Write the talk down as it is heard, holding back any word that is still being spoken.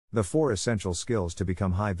The 4 essential skills to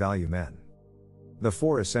become high-value men. The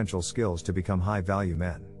 4 essential skills to become high-value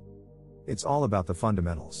men. It's all about the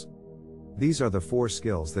fundamentals. These are the 4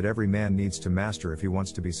 skills that every man needs to master if he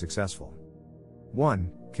wants to be successful.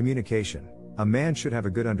 1. Communication. A man should have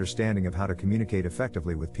a good understanding of how to communicate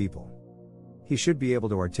effectively with people. He should be able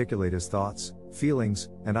to articulate his thoughts, feelings,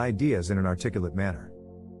 and ideas in an articulate manner.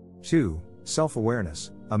 2.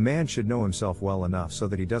 Self-awareness. A man should know himself well enough so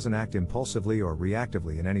that he doesn't act impulsively or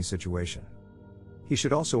reactively in any situation. He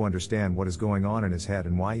should also understand what is going on in his head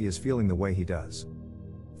and why he is feeling the way he does.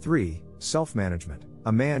 3. Self-management.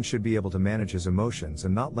 A man should be able to manage his emotions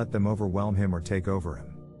and not let them overwhelm him or take over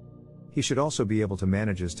him. He should also be able to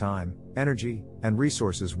manage his time, energy, and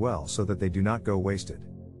resources well so that they do not go wasted.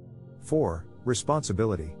 4.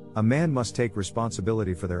 Responsibility. A man must take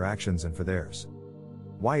responsibility for their actions and for theirs.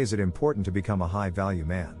 Why is it important to become a high-value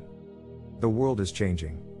man? The world is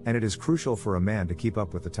changing, and it is crucial for a man to keep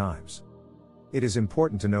up with the times. It is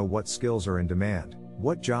important to know what skills are in demand,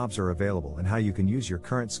 what jobs are available, and how you can use your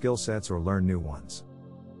current skill sets or learn new ones.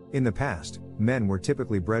 In the past, men were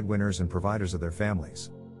typically breadwinners and providers of their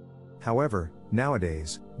families. However,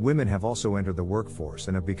 nowadays, women have also entered the workforce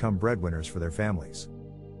and have become breadwinners for their families.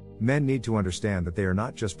 Men need to understand that they are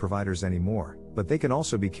not just providers anymore, but they can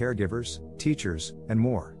also be caregivers, teachers, and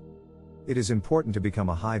more. It is important to become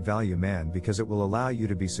a high-value man because it will allow you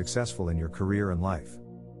to be successful in your career and life.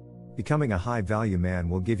 Becoming a high-value man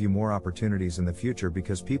will give you more opportunities in the future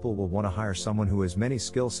because people will want to hire someone who has many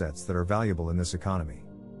skill sets that are valuable in this economy.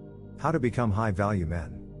 How to become high-value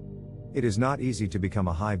men? It is not easy to become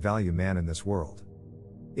a high-value man in this world.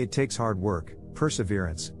 It takes hard work,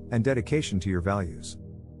 perseverance, and dedication to your values.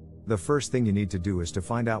 The first thing you need to do is to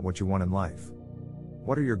find out what you want in life.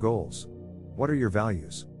 What are your goals? What are your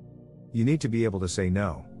values? You need to be able to say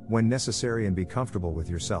no, when necessary, and be comfortable with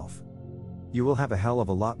yourself. You will have a hell of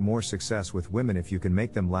a lot more success with women if you can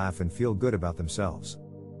make them laugh and feel good about themselves.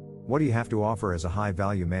 What do you have to offer as a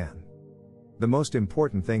high-value man? The most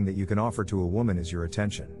important thing that you can offer to a woman is your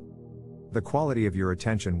attention. The quality of your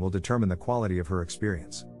attention will determine the quality of her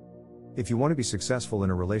experience. If you want to be successful in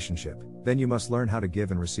a relationship, then you must learn how to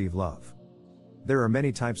give and receive love. There are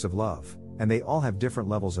many types of love, and they all have different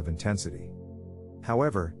levels of intensity.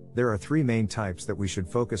 However, there are 3 main types that we should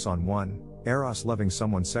focus on. 1. Eros, loving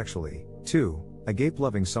someone sexually. 2. Agape,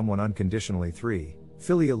 loving someone unconditionally. 3.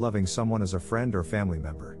 Philia, loving someone as a friend or family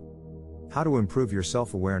member. How to improve your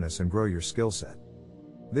self-awareness and grow your skill set.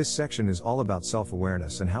 This section is all about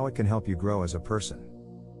self-awareness and how it can help you grow as a person.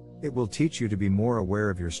 It will teach you to be more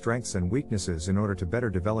aware of your strengths and weaknesses in order to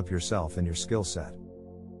better develop yourself and your skill set.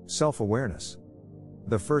 Self-awareness.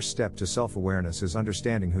 The first step to self-awareness is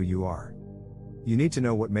understanding who you are. You need to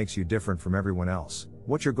know what makes you different from everyone else,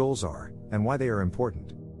 what your goals are, and why they are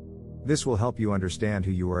important. This will help you understand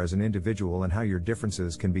who you are as an individual and how your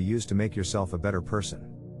differences can be used to make yourself a better person.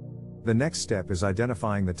 The next step is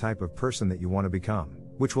identifying the type of person that you want to become,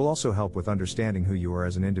 which will also help with understanding who you are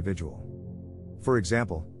as an individual. For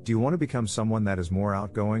example, do you want to become someone that is more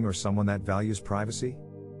outgoing or someone that values privacy?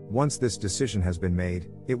 Once this decision has been made,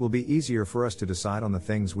 it will be easier for us to decide on the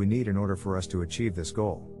things we need in order for us to achieve this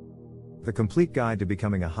goal. The Complete Guide to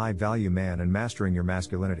Becoming a High-Value Man and Mastering Your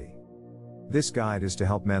Masculinity. This guide is to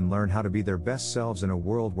help men learn how to be their best selves in a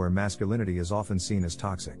world where masculinity is often seen as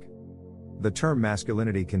toxic. The term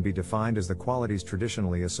masculinity can be defined as the qualities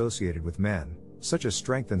traditionally associated with men, such as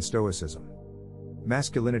strength and stoicism.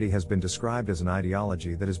 Masculinity has been described as an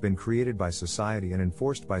ideology that has been created by society and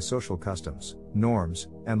enforced by social customs, norms,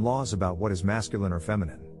 and laws about what is masculine or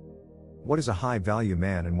feminine. What is a high-value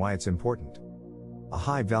man and why it's important? A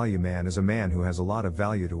high-value man is a man who has a lot of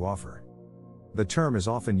value to offer. The term is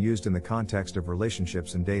often used in the context of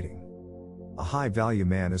relationships and dating. A high-value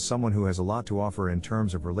man is someone who has a lot to offer in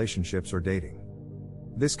terms of relationships or dating.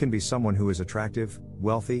 This can be someone who is attractive,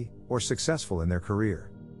 wealthy, or successful in their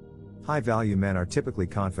career. High-value men are typically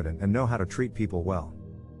confident and know how to treat people well.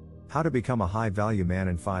 How to become a high-value man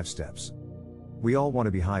in 5 steps. We all want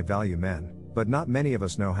to be high-value men, but not many of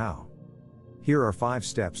us know how. Here are 5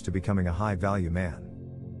 steps to becoming a high-value man.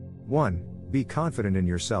 1. Be confident in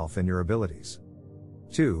yourself and your abilities.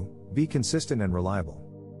 2. Be consistent and reliable.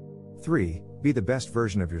 3. Be the best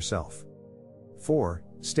version of yourself. 4.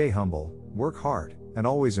 Stay humble, work hard, and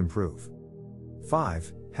always improve.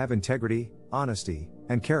 5. Have integrity, honesty,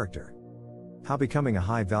 and character. How becoming a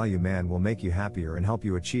high-value man will make you happier and help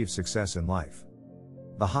you achieve success in life.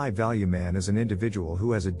 The high-value man is an individual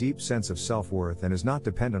who has a deep sense of self-worth and is not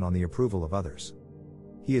dependent on the approval of others.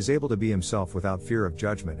 He is able to be himself without fear of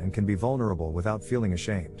judgment and can be vulnerable without feeling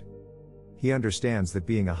ashamed. He understands that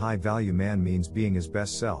being a high-value man means being his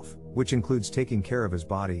best self, which includes taking care of his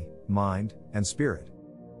body, mind, and spirit.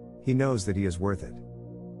 He knows that he is worth it.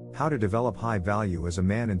 How to develop high value as a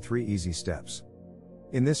man in 3 easy steps.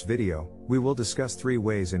 In this video, we will discuss 3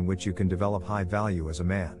 ways in which you can develop high value as a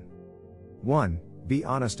man. 1. Be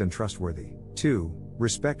honest and trustworthy. 2.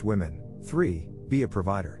 Respect women. 3. Be a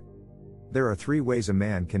provider. There are 3 ways a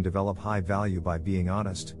man can develop high value by being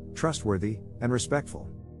honest, trustworthy, and respectful.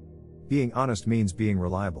 Being honest means being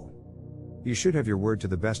reliable. You should have your word to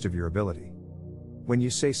the best of your ability. When you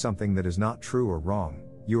say something that is not true or wrong,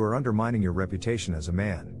 you are undermining your reputation as a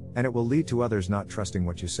man, and it will lead to others not trusting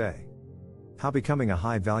what you say. How becoming a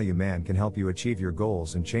high-value man can help you achieve your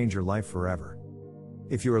goals and change your life forever.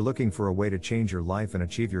 If you are looking for a way to change your life and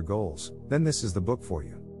achieve your goals, then this is the book for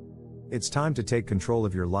you. It's time to take control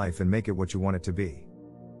of your life and make it what you want it to be.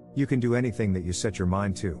 You can do anything that you set your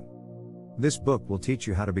mind to. This book will teach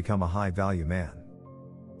you how to become a high-value man.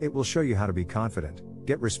 It will show you how to be confident,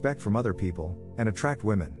 get respect from other people, and attract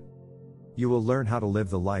women. You will learn how to live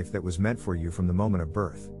the life that was meant for you from the moment of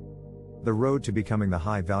birth. The road to becoming the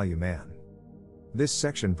high-value man. This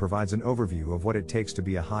section provides an overview of what it takes to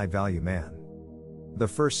be a high-value man. The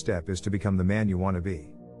first step is to become the man you want to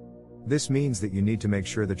be. This means that you need to make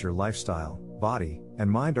sure that your lifestyle, body, and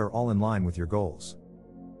mind are all in line with your goals.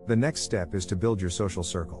 The next step is to build your social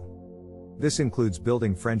circle. This includes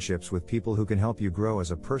building friendships with people who can help you grow as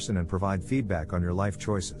a person and provide feedback on your life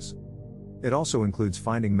choices. It also includes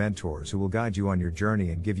finding mentors who will guide you on your journey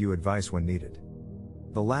and give you advice when needed.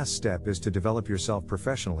 The last step is to develop yourself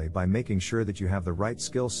professionally by making sure that you have the right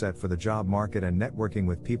skill set for the job market and networking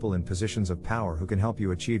with people in positions of power who can help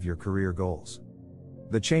you achieve your career goals.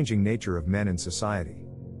 The changing nature of men in society.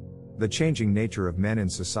 The changing nature of men in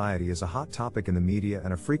society is a hot topic in the media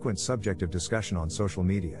and a frequent subject of discussion on social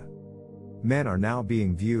media. Men are now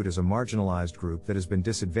being viewed as a marginalized group that has been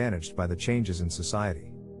disadvantaged by the changes in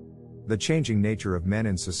society. The changing nature of men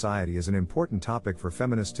in society is an important topic for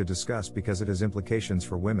feminists to discuss because it has implications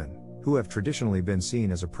for women, who have traditionally been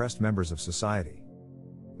seen as oppressed members of society.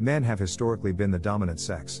 Men have historically been the dominant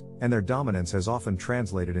sex, and their dominance has often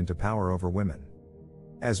translated into power over women.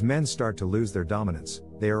 As men start to lose their dominance,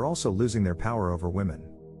 they are also losing their power over women.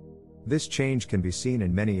 This change can be seen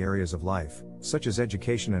in many areas of life, such as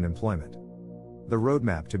education and employment. The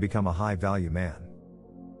roadmap to become a high-value man.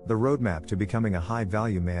 The roadmap to becoming a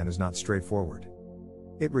high-value man is not straightforward.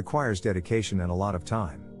 It requires dedication and a lot of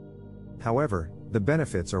time. However, the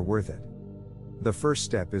benefits are worth it. The first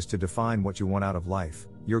step is to define what you want out of life,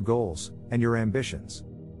 your goals, and your ambitions.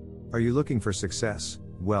 Are you looking for success,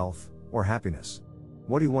 wealth, or happiness?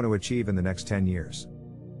 What do you want to achieve in the next 10 years?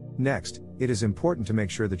 Next, it is important to make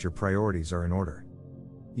sure that your priorities are in order.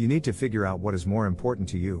 You need to figure out what is more important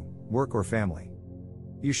to you, work or family.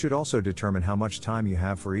 You should also determine how much time you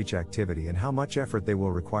have for each activity and how much effort they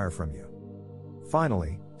will require from you.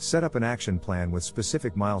 Finally, set up an action plan with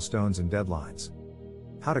specific milestones and deadlines.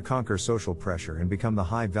 How to conquer social pressure and become the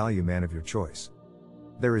high-value man of your choice.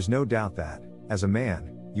 There is no doubt that, as a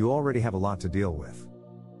man, you already have a lot to deal with.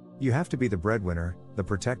 You have to be the breadwinner, the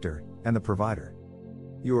protector, and the provider.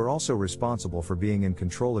 You are also responsible for being in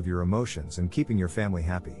control of your emotions and keeping your family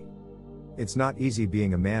happy. It's not easy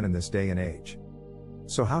being a man in this day and age.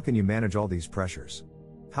 So how can you manage all these pressures?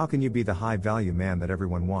 How can you be the high-value man that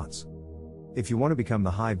everyone wants? If you want to become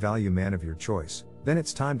the high-value man of your choice, then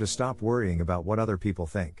it's time to stop worrying about what other people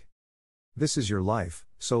think. This is your life,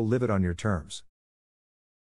 so live it on your terms.